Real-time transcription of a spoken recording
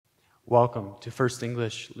Welcome to First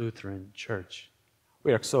English Lutheran Church.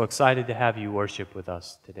 We are so excited to have you worship with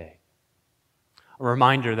us today. A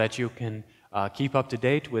reminder that you can keep up to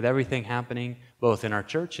date with everything happening both in our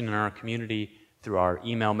church and in our community through our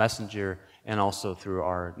email messenger and also through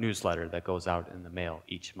our newsletter that goes out in the mail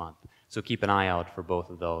each month. So keep an eye out for both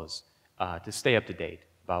of those to stay up to date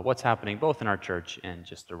about what's happening both in our church and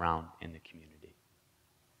just around in the community.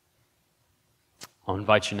 I'll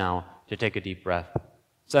invite you now to take a deep breath.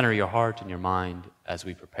 Center your heart and your mind as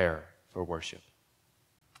we prepare for worship.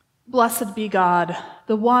 Blessed be God,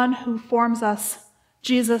 the one who forms us,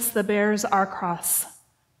 Jesus that bears our cross,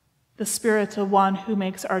 the Spirit, the one who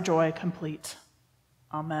makes our joy complete.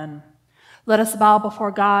 Amen. Let us bow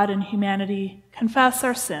before God and humanity, confess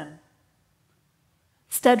our sin.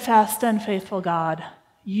 Steadfast and faithful God,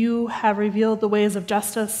 you have revealed the ways of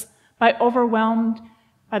justice. By overwhelmed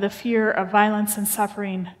by the fear of violence and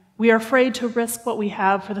suffering, we are afraid to risk what we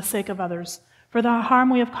have for the sake of others. For the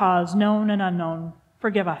harm we have caused, known and unknown,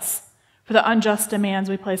 forgive us. For the unjust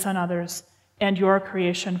demands we place on others and your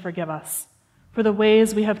creation, forgive us. For the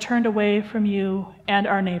ways we have turned away from you and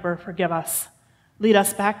our neighbor, forgive us. Lead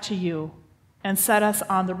us back to you and set us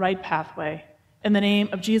on the right pathway. In the name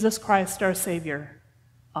of Jesus Christ, our Savior.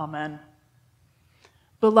 Amen.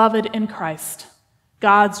 Beloved in Christ,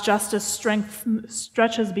 God's justice strength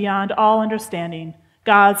stretches beyond all understanding.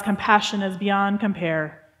 God's compassion is beyond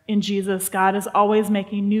compare. In Jesus, God is always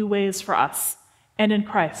making new ways for us. And in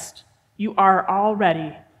Christ, you are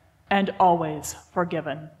already and always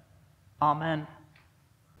forgiven. Amen.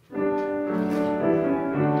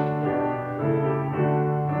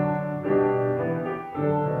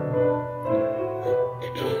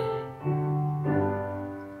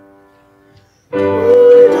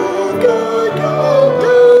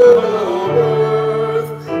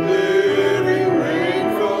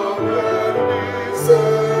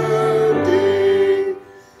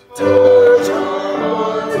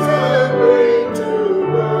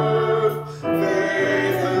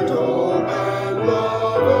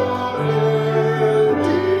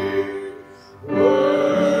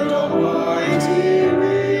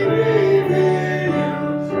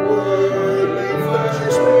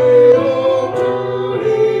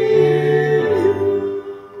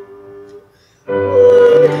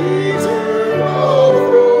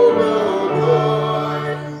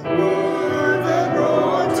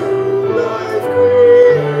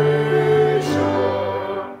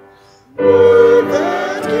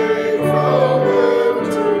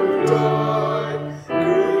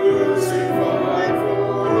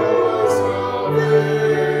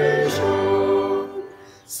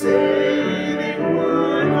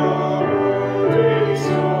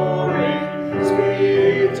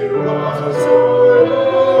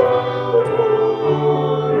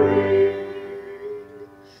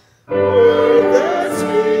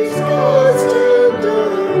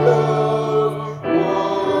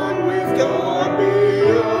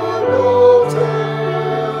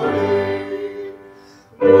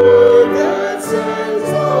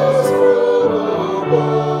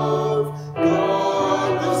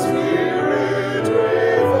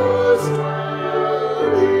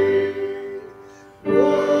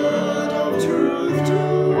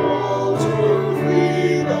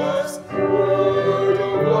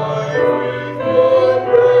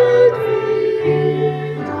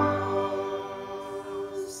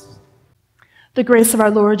 The grace of our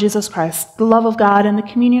Lord Jesus Christ, the love of God, and the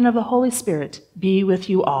communion of the Holy Spirit be with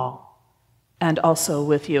you all, and also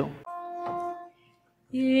with you.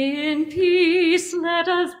 In peace let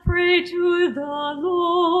us pray to the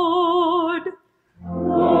Lord.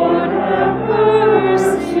 Lord, have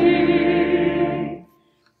mercy.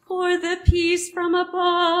 For the peace from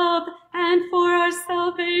above and for our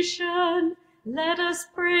salvation, let us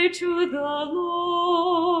pray to the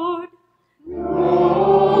Lord.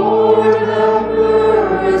 Lord, have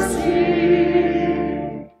mercy.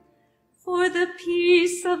 For the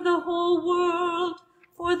peace of the whole world,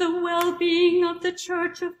 for the well-being of the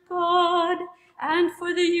Church of God, and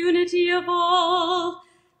for the unity of all,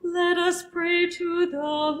 let us pray to the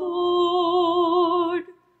Lord.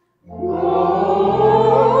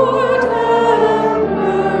 Lord, have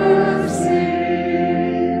mercy.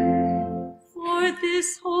 For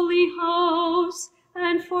this holy house,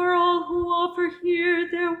 and for all who offer here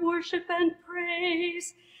their worship and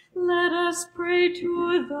praise, let us pray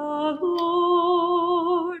to the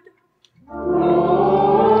Lord.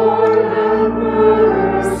 Lord, have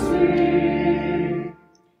mercy.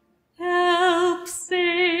 Help,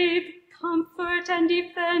 save, comfort, and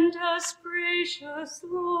defend us, gracious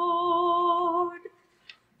Lord.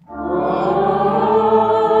 Amen.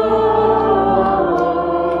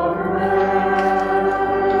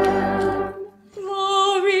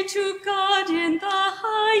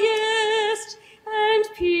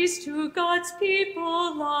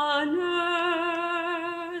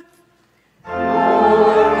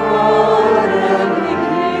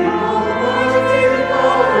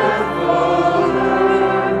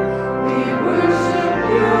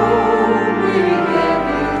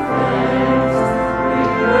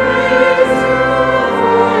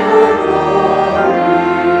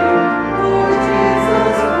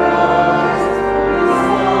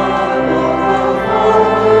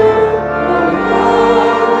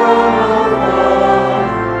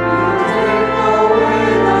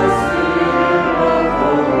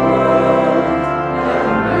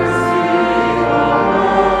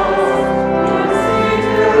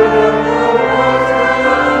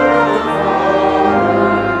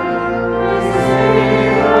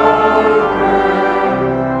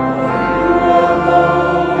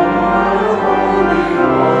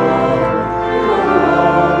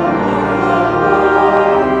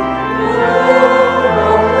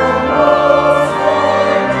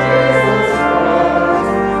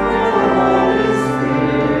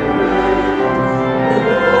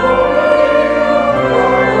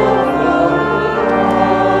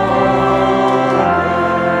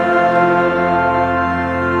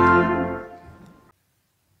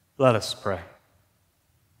 us pray.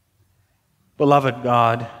 Beloved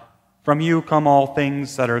God, from you come all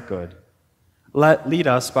things that are good. Lead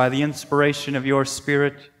us by the inspiration of your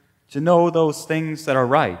Spirit to know those things that are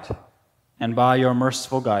right, and by your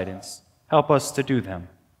merciful guidance, help us to do them.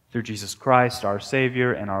 Through Jesus Christ, our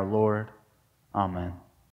Savior and our Lord. Amen.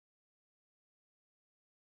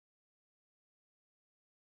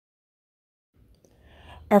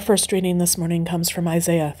 Our first reading this morning comes from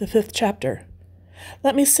Isaiah, the 5th chapter.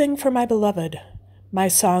 Let me sing for my beloved, my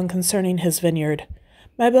song concerning his vineyard.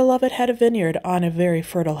 My beloved had a vineyard on a very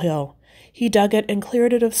fertile hill. He dug it and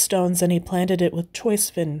cleared it of stones, and he planted it with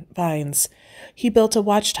choice vines. He built a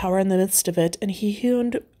watchtower in the midst of it, and he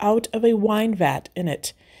hewn out of a wine vat in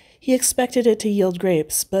it. He expected it to yield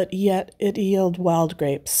grapes, but yet it yielded wild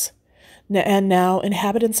grapes. And now,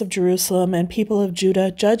 inhabitants of Jerusalem and people of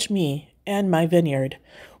Judah, judge me and my vineyard.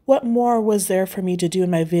 What more was there for me to do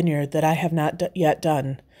in my vineyard that I have not yet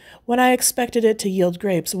done? When I expected it to yield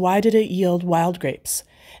grapes, why did it yield wild grapes?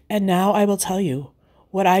 And now I will tell you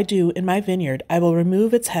what I do in my vineyard. I will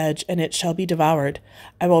remove its hedge, and it shall be devoured.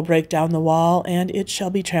 I will break down the wall, and it shall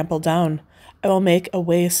be trampled down. I will make a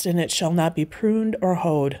waste, and it shall not be pruned or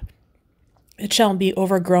hoed. It shall be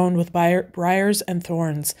overgrown with briars and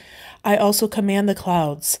thorns. I also command the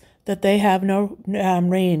clouds, that they have no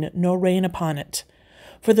rain upon it.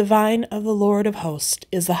 For the vine of the Lord of hosts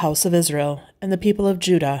is the house of Israel, and the people of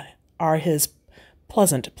Judah are his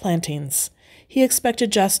pleasant plantings. He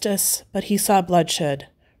expected justice, but he saw bloodshed,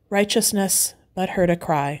 righteousness, but heard a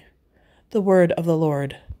cry. The word of the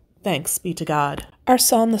Lord. Thanks be to God. Our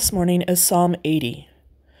psalm this morning is Psalm 80.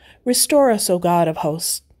 Restore us, O God of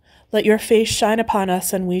hosts. Let your face shine upon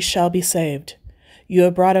us, and we shall be saved. You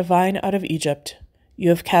have brought a vine out of Egypt. You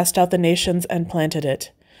have cast out the nations and planted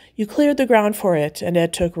it. You cleared the ground for it, and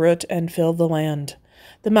it took root and filled the land.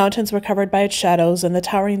 The mountains were covered by its shadows, and the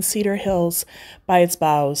towering cedar hills by its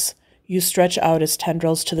boughs. You stretch out its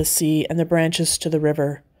tendrils to the sea, and the branches to the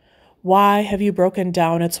river. Why have you broken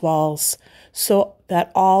down its walls, so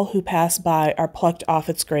that all who pass by are plucked off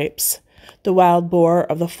its grapes? The wild boar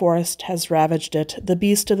of the forest has ravaged it, the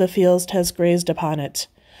beast of the fields has grazed upon it.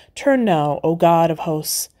 Turn now, O God of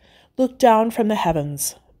hosts, look down from the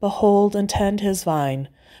heavens, behold and tend his vine.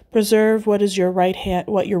 Preserve what your right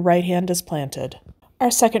hand has planted.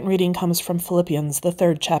 Our second reading comes from Philippians, the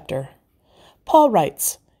 3rd chapter. Paul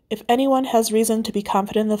writes, If anyone has reason to be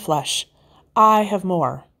confident in the flesh, I have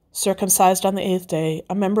more. Circumcised on the 8th day,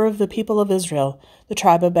 a member of the people of Israel, the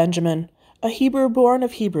tribe of Benjamin, a Hebrew born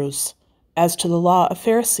of Hebrews. As to the law, a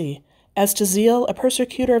Pharisee. As to zeal, a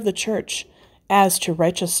persecutor of the church. As to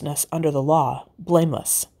righteousness under the law,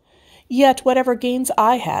 blameless. Yet whatever gains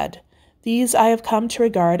I had, these I have come to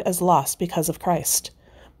regard as lost because of Christ.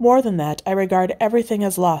 More than that, I regard everything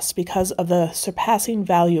as lost because of the surpassing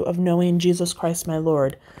value of knowing Jesus Christ my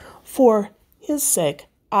Lord. For his sake,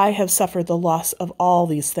 I have suffered the loss of all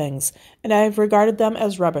these things, and I have regarded them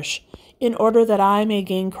as rubbish, in order that I may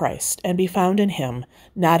gain Christ and be found in him,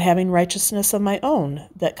 not having righteousness of my own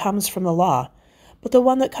that comes from the law, but the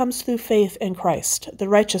one that comes through faith in Christ, the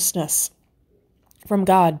righteousness from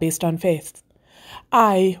God based on faith.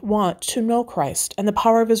 I want to know Christ and the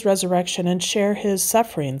power of his resurrection and share his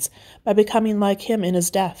sufferings by becoming like him in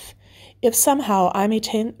his death, if somehow I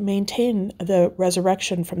maintain the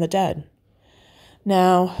resurrection from the dead.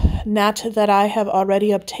 Now, not that I have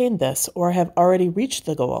already obtained this or have already reached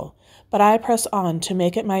the goal, but I press on to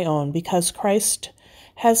make it my own because Christ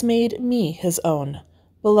has made me his own.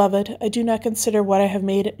 Beloved, I do not consider what I have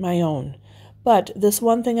made my own, but this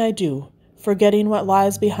one thing I do, forgetting what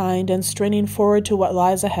lies behind and straining forward to what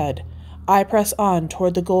lies ahead, I press on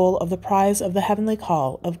toward the goal of the prize of the heavenly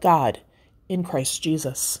call of God in Christ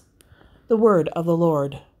Jesus. The word of the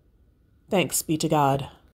Lord. Thanks be to God.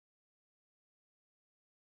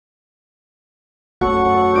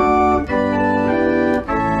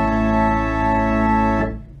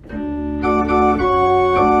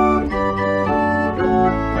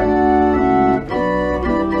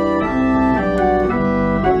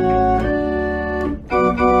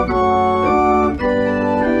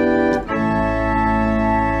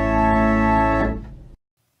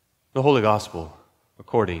 The Holy Gospel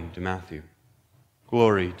according to Matthew.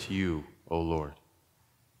 Glory to you, O Lord.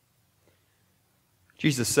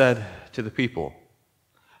 Jesus said to the people,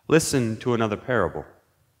 Listen to another parable.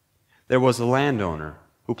 There was a landowner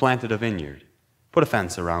who planted a vineyard, put a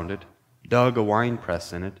fence around it, dug a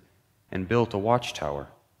winepress in it, and built a watchtower.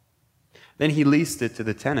 Then he leased it to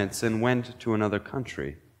the tenants and went to another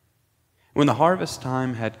country. When the harvest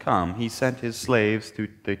time had come, he sent his slaves to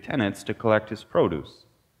the tenants to collect his produce.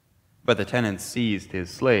 But the tenants seized his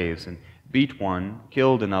slaves and beat one,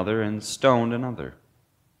 killed another, and stoned another.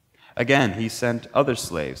 Again, he sent other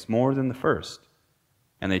slaves, more than the first,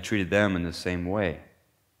 and they treated them in the same way.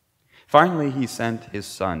 Finally, he sent his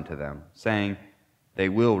son to them, saying, "They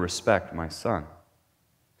will respect my son."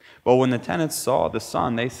 But when the tenants saw the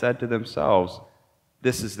son, they said to themselves,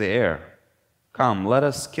 "This is the heir. Come, let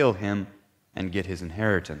us kill him and get his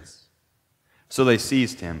inheritance." So they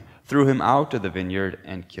seized him, threw him out of the vineyard,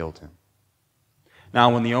 and killed him.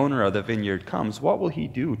 Now when the owner of the vineyard comes, what will he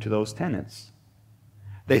do to those tenants?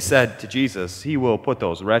 They said to Jesus, "He will put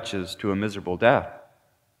those wretches to a miserable death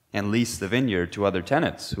and lease the vineyard to other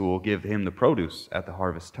tenants who will give him the produce at the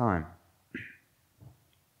harvest time."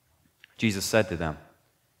 Jesus said to them,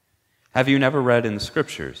 "Have you never read in the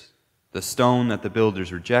Scriptures, 'The stone that the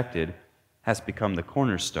builders rejected has become the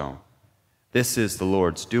cornerstone'? This is the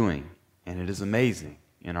Lord's doing, and it is amazing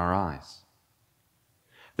in our eyes.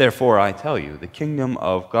 Therefore, I tell you, the kingdom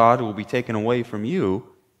of God will be taken away from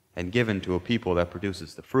you and given to a people that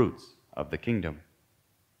produces the fruits of the kingdom.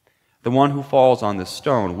 The one who falls on this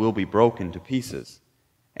stone will be broken to pieces,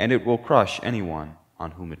 and it will crush anyone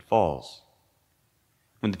on whom it falls."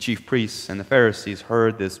 When the chief priests and the Pharisees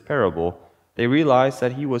heard this parable, they realized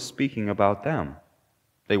that he was speaking about them.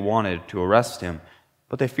 They wanted to arrest him,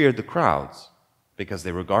 but they feared the crowds, because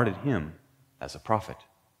they regarded him as a prophet.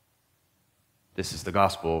 This is the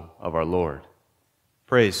gospel of our Lord.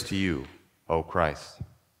 Praise to you, O Christ.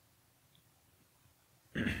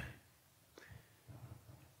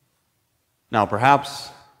 Now,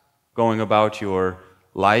 perhaps going about your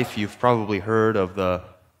life, you've probably heard of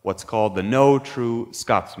what's called the no true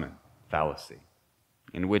Scotsman fallacy,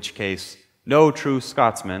 in which case no true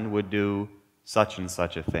Scotsman would do such and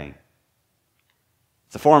such a thing.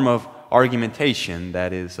 It's a form of argumentation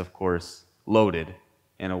that is, of course, loaded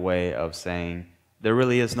in a way of saying there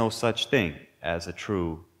really is no such thing as a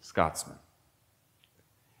true Scotsman.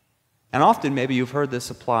 And often maybe you've heard this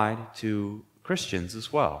applied to Christians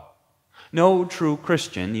as well. No true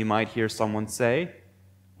Christian, you might hear someone say,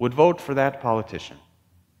 would vote for that politician.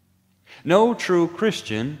 No true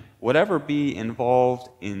Christian would ever be involved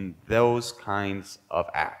in those kinds of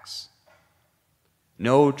acts.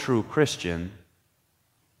 No true Christian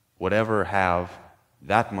would ever have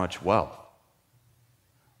that much wealth.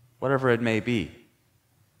 Whatever it may be.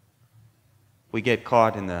 We get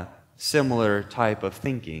caught in a similar type of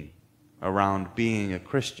thinking around being a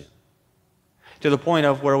Christian, to the point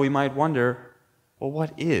of where we might wonder, well,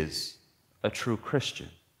 what is a true Christian?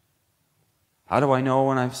 How do I know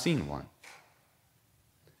when I've seen one?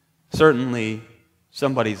 Certainly,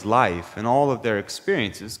 somebody's life and all of their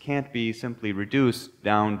experiences can't be simply reduced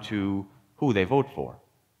down to who they vote for,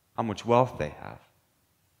 how much wealth they have,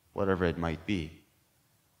 whatever it might be.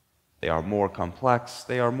 They are more complex,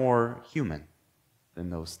 they are more human than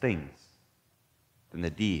those things, than the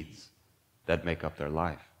deeds that make up their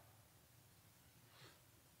life.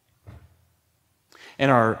 In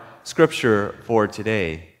our scripture for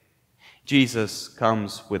today, Jesus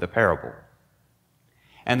comes with a parable.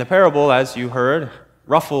 And the parable, as you heard,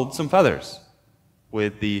 ruffled some feathers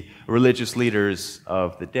with the religious leaders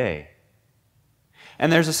of the day.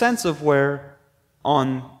 And there's a sense of where,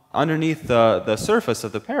 underneath the surface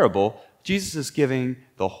of the parable, Jesus is giving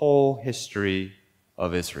the whole history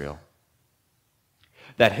of Israel.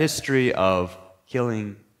 That history of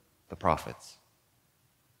killing the prophets.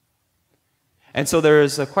 And so there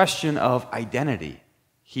is a question of identity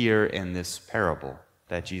here in this parable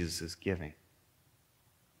that Jesus is giving.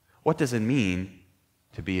 What does it mean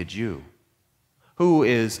to be a Jew? Who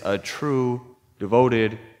is a true,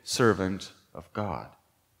 devoted servant of God?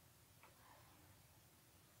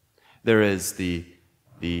 There is the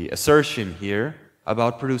assertion here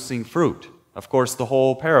about producing fruit. Of course, the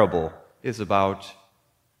whole parable is about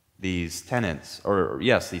these tenants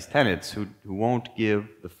who won't give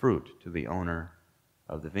the fruit to the owner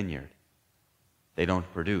of the vineyard. They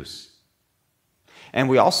don't produce. And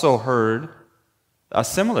we also heard a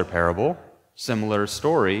similar parable, similar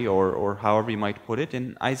story, or however you might put it,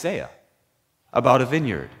 in Isaiah, about a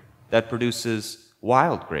vineyard that produces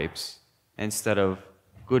wild grapes instead of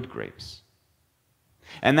good grapes.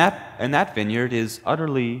 And that vineyard is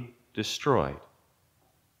utterly destroyed.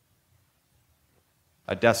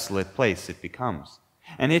 A desolate place it becomes.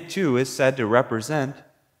 And it too is said to represent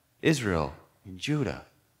Israel and Judah.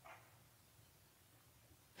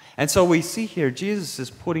 And so we see here Jesus is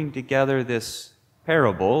putting together this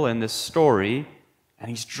parable and this story, and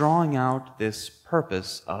he's drawing out this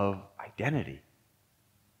purpose of identity.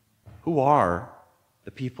 Who are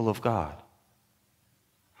the people of God?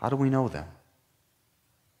 How do we know them?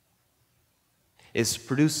 Is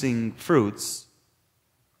producing fruits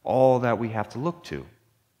all that we have to look to?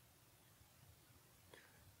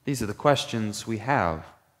 These are the questions we have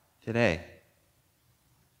today.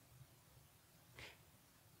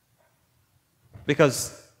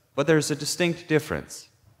 But there's a distinct difference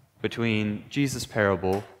between Jesus'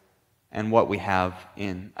 parable and what we have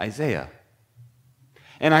in Isaiah.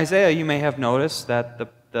 In Isaiah, you may have noticed that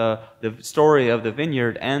the story of the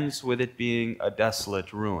vineyard ends with it being a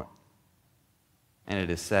desolate ruin. And it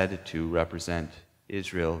is said to represent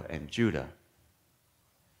Israel and Judah.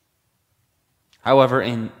 However,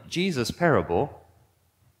 in Jesus' parable,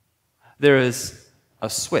 there is a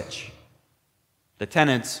switch. The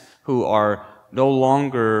tenants who are no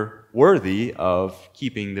longer worthy of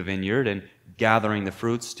keeping the vineyard and gathering the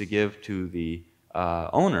fruits to give to the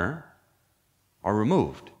owner are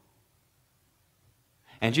removed.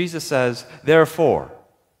 And Jesus says, therefore,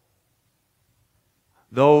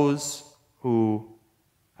 those who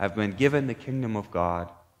have been given the kingdom of God,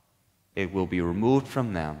 it will be removed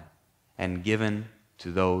from them and given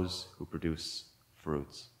to those who produce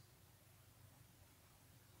fruits.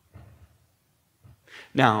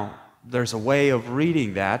 Now, there's a way of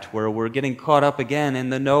reading that where we're getting caught up again in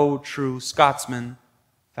the no true Scotsman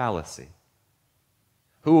fallacy.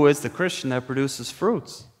 Who is the Christian that produces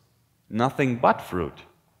fruits? Nothing but fruit,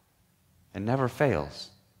 and never fails.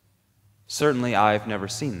 Certainly I've never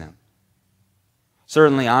seen them.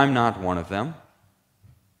 Certainly I'm not one of them,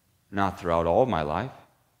 not throughout all of my life.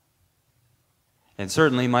 And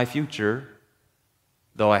certainly my future,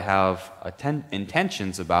 though I have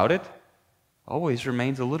intentions about it, always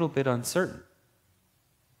remains a little bit uncertain.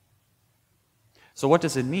 So what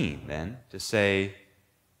does it mean, then, to say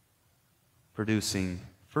producing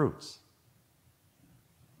fruits?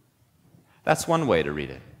 That's one way to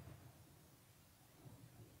read it.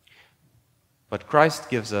 But Christ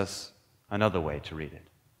gives us another way to read it.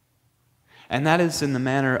 And that is in the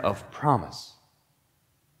manner of promise.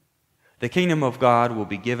 The kingdom of God will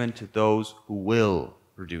be given to those who will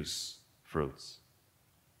produce fruits.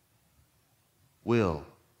 Will.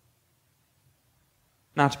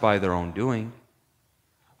 Not by their own doing,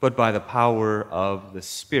 but by the power of the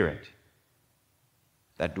Spirit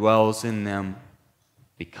that dwells in them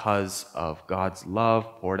because of God's love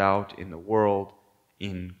poured out in the world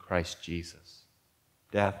in Christ Jesus,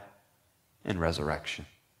 death and resurrection.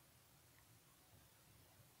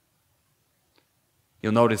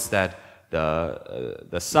 You'll notice that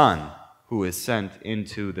the son who is sent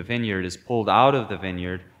into the vineyard is pulled out of the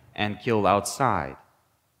vineyard and killed outside,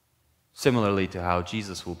 similarly to how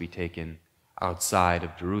Jesus will be taken outside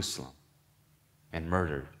of Jerusalem and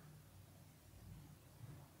murdered,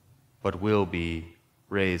 but will be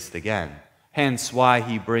raised again. Hence why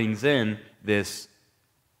he brings in this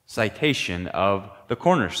citation of the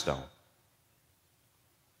cornerstone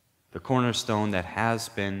that has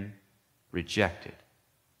been rejected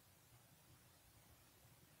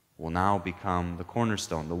will now become the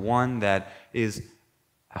cornerstone, the one that is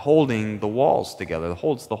holding the walls together, that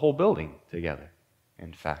holds the whole building together,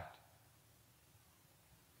 in fact.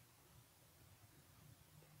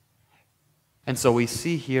 And so we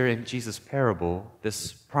see here in Jesus' parable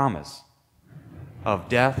this promise of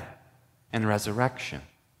death and resurrection.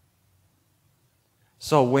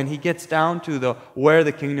 So when he gets down to where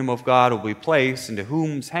the kingdom of God will be placed, into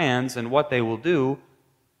whom's hands and what they will do,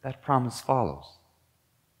 that promise follows.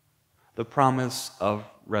 The promise of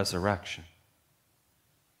resurrection.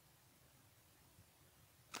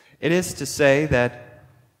 It is to say that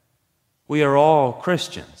we are all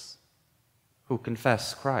Christians who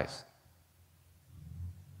confess Christ.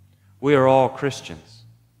 We are all Christians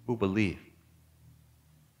who believe.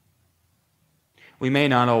 We may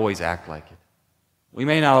not always act like it. We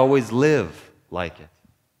may not always live like it.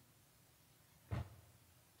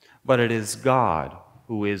 But it is God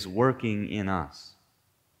who is working in us.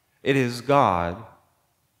 It is God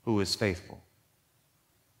who is faithful.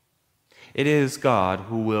 It is God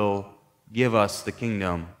who will give us the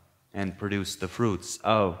kingdom and produce the fruits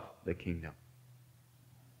of the kingdom.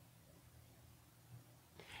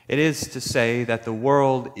 It is to say that the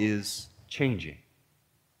world is changing.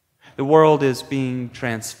 The world is being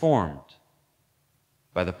transformed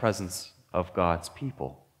by the presence of God's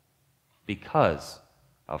people because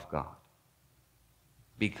of God,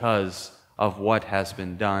 because of what has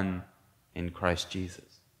been done in Christ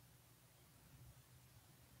Jesus.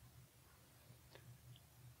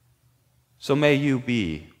 So may you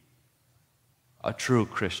be a true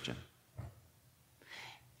Christian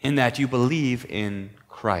in that you believe in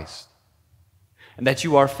Christ and that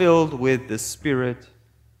you are filled with the Spirit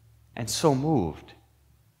and so moved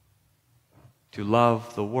to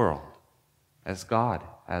love the world as God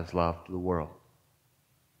has loved the world.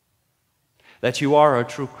 that you are a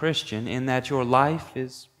true Christian in that your life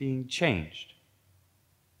is being changed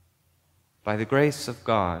by the grace of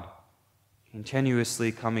God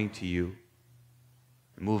continuously coming to you,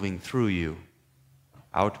 moving through you,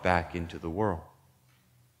 out back into the world.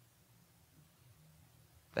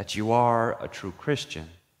 That you are a true Christian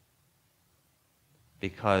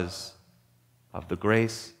because of the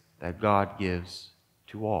grace that God gives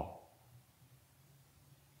to all.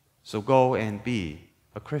 So go and be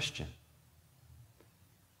a Christian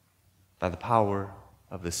by the power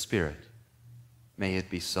of the Spirit. May it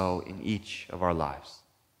be so in each of our lives.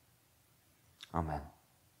 Amen.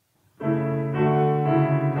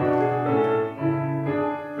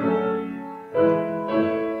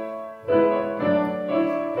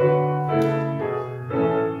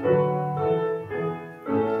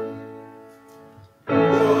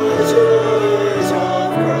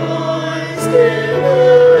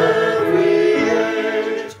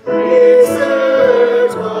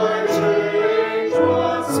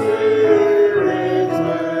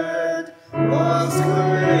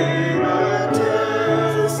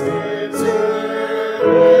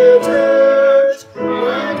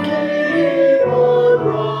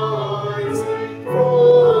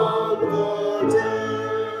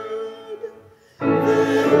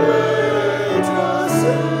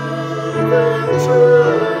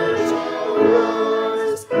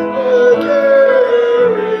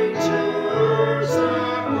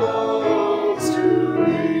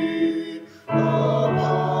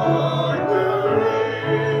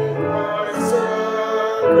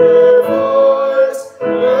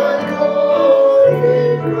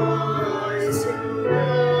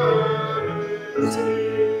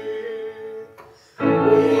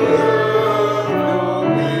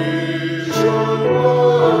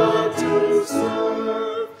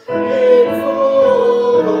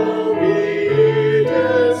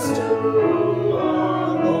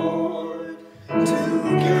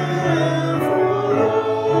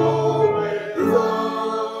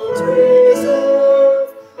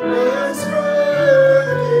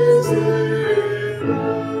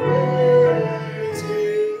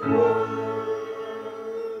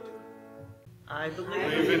 I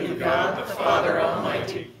believe in God the Father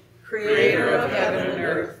Almighty, creator of heaven and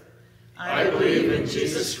earth. I believe in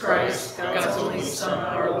Jesus Christ, God's only Son,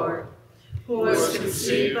 our Lord, who was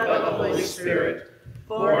conceived by the Holy Spirit,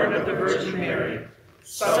 born of the Virgin Mary,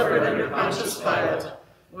 suffered under Pontius Pilate,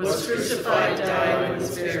 was crucified, died, and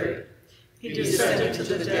was buried. He descended to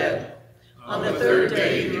the dead. On the third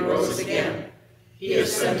day he rose again. He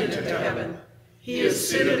ascended into heaven. He is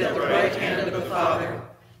seated at the right hand of the Father,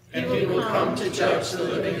 and he will come to judge the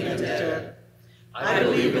living and the dead. I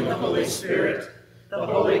believe in the Holy Spirit, the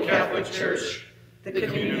Holy Catholic Church, the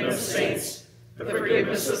communion of saints, the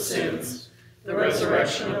forgiveness of sins, the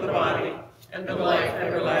resurrection of the body, and the life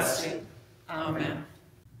everlasting. Amen.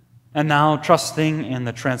 And now, trusting in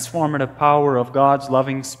the transformative power of God's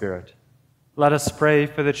loving Spirit, let us pray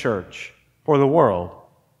for the Church, for the world,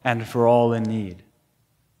 and for all in need.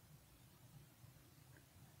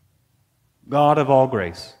 God of all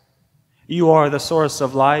grace, you are the source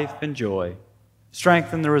of life and joy.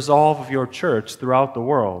 Strengthen the resolve of your Church throughout the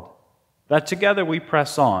world, that together we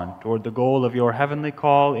press on toward the goal of your heavenly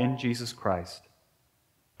call in Jesus Christ.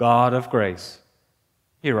 God of grace,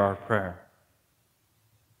 hear our prayer.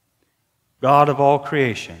 God of all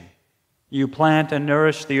creation, you plant and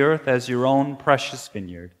nourish the earth as your own precious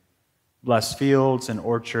vineyard. Bless fields and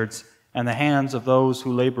orchards and the hands of those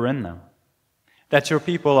who labor in them, that your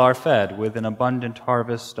people are fed with an abundant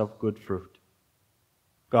harvest of good fruit.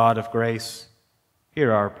 God of grace,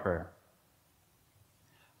 hear our prayer.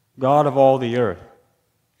 God of all the earth,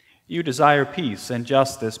 you desire peace and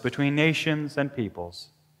justice between nations and peoples.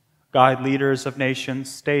 Guide leaders of nations,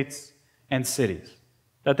 states, and cities,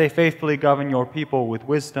 that they faithfully govern your people with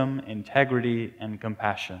wisdom, integrity, and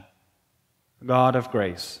compassion. God of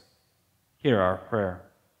grace, hear our prayer.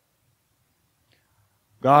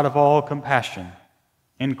 God of all compassion,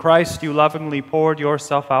 in Christ you lovingly poured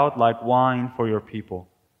yourself out like wine for your people.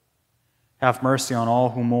 Have mercy on all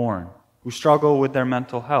who mourn, who struggle with their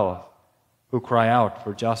mental health, who cry out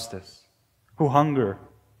for justice, who hunger,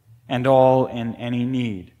 and all in any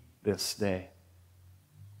need this day.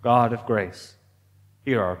 God of grace,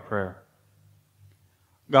 hear our prayer.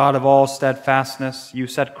 God of all steadfastness, you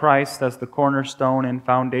set Christ as the cornerstone and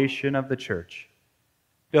foundation of the Church.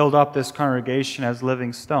 Build up this congregation as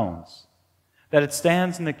living stones, that it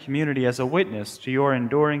stands in the community as a witness to your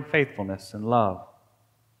enduring faithfulness and love.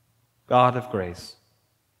 God of grace,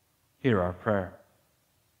 hear our prayer.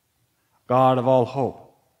 God of all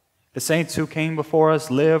hope, the saints who came before us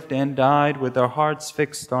lived and died with their hearts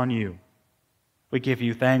fixed on you. We give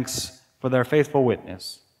you thanks for their faithful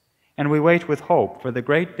witness, and we wait with hope for the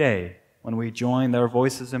great day when we join their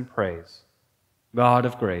voices in praise. God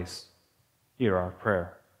of grace, hear our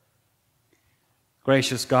prayer.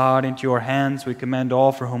 Gracious God, into your hands we commend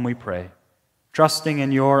all for whom we pray, trusting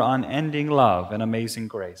in your unending love and amazing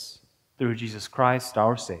grace, through Jesus Christ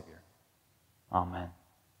our Savior. Amen.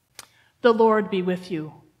 The Lord be with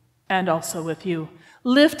you, and also with you.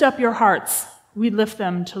 Lift up your hearts. We lift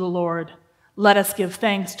them to the Lord. Let us give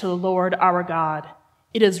thanks to the Lord our God.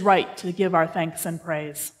 It is right to give our thanks and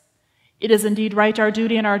praise. It is indeed right, our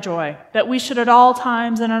duty and our joy, that we should at all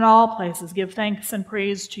times and in all places give thanks and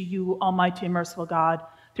praise to you, almighty and merciful God,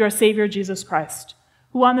 through our Savior Jesus Christ,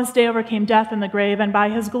 who on this day overcame death and the grave, and by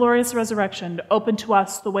his glorious resurrection opened to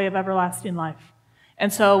us the way of everlasting life.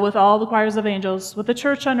 And so, with all the choirs of angels, with the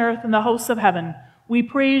church on earth and the hosts of heaven, we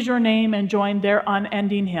praise your name and join their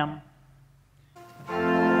unending hymn.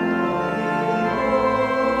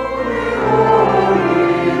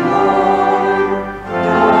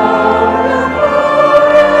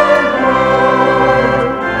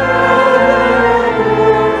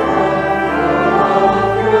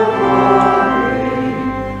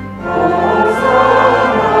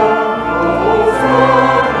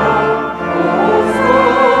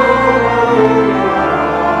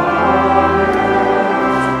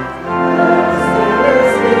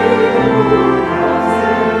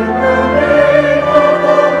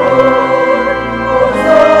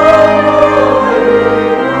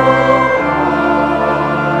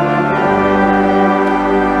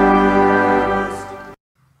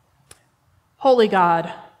 Holy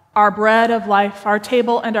God, our bread of life, our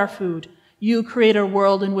table and our food, you create a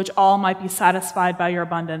world in which all might be satisfied by your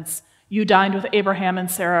abundance. You dined with Abraham and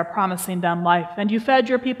Sarah, promising them life, and you fed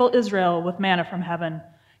your people Israel with manna from heaven.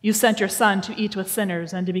 You sent your Son to eat with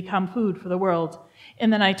sinners and to become food for the world. In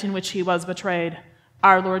the night in which he was betrayed,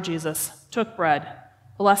 our Lord Jesus took bread,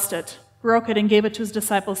 blessed it, broke it, and gave it to his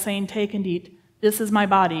disciples, saying, "Take and eat. This is my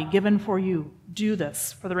body given for you. Do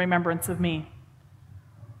this for the remembrance of me."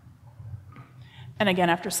 And again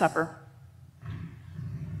after supper,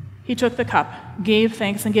 he took the cup, gave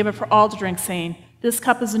thanks, and gave it for all to drink, saying, "This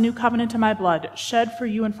cup is a new covenant in my blood, shed for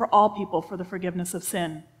you and for all people for the forgiveness of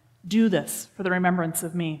sin. Do this for the remembrance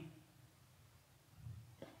of me."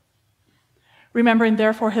 Remembering,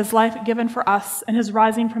 therefore, his life given for us and his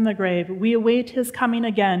rising from the grave, we await his coming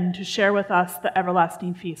again to share with us the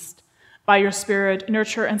everlasting feast. By your Spirit,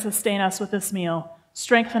 nurture and sustain us with this meal.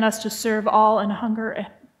 Strengthen us to serve all in hunger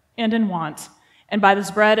and in want. And by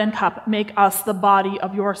this bread and cup, make us the body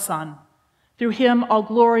of your Son. Through him, all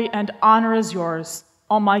glory and honor is yours,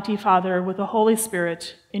 Almighty Father, with the Holy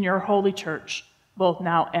Spirit, in your holy church, both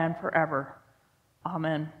now and forever.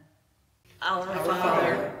 Amen. Our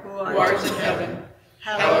Father, who art in heaven,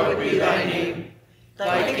 hallowed be thy name.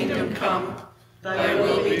 Thy kingdom come, thy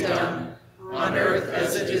will be done, on earth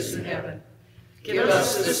as it is in heaven. Give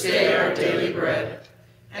us this day our daily bread,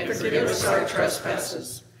 and forgive us our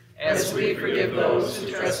trespasses, as we forgive those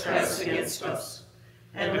who trespass against us.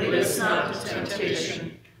 And lead us not into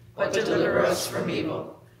temptation, but deliver us from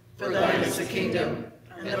evil. For thine is the kingdom,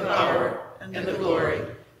 and the power, and the glory,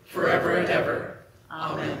 forever and ever.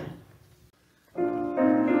 Amen.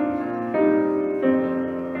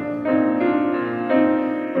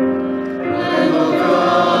 Lamb of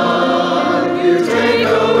God, you take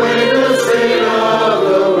away the sin of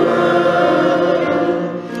the world.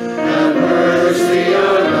 Have mercy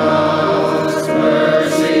on us,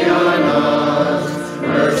 mercy on us,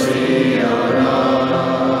 mercy on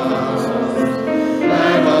us.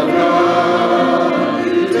 Lamb of God,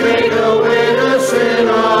 you take away the sin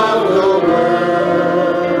of the world.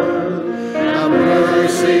 Have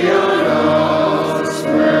mercy on us,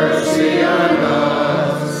 mercy on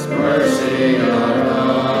us, mercy on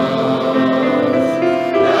us.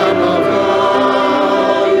 Lamb of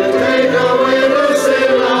God, you take away the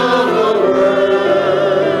sin of the world.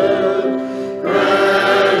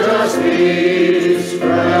 Grant us peace,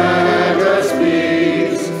 grant us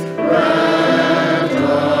peace, grant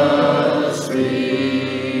us peace.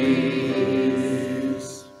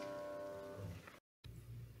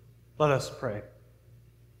 Let us pray.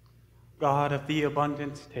 God of the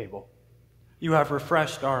abundant table, you have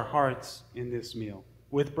refreshed our hearts in this meal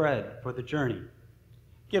with bread for the journey.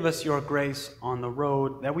 Give us your grace on the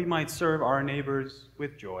road that we might serve our neighbors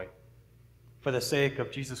with joy. For the sake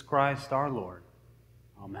of Jesus Christ our Lord.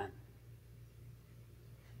 Amen.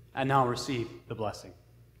 And now receive the blessing.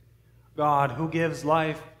 God, who gives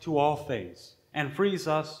life to all things and frees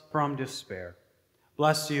us from despair,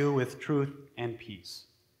 bless you with truth and peace.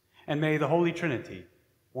 And may the Holy Trinity,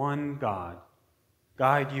 one God,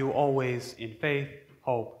 guide you always in faith,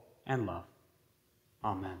 hope, and love.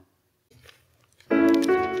 Amen.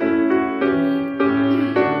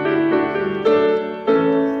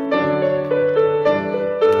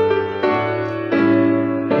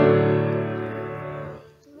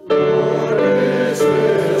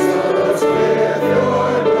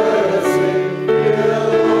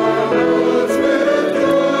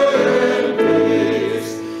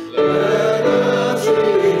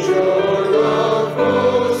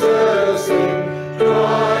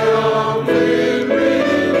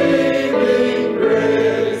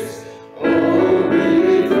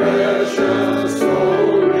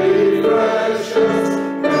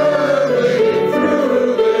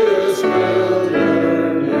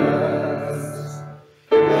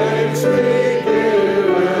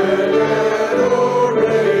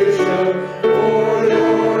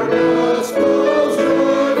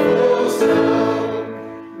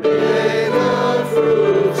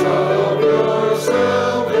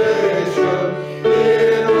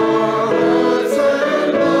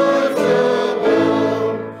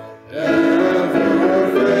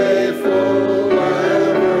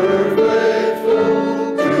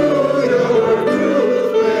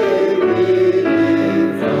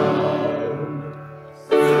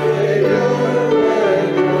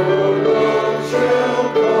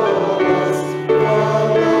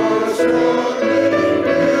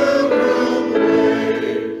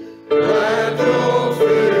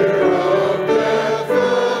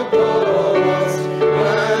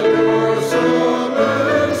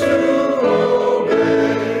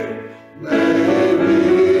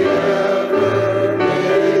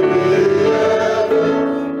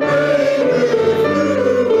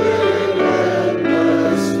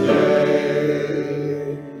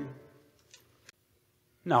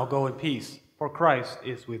 Now go in peace, for Christ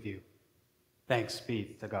is with you. Thanks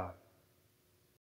be to God.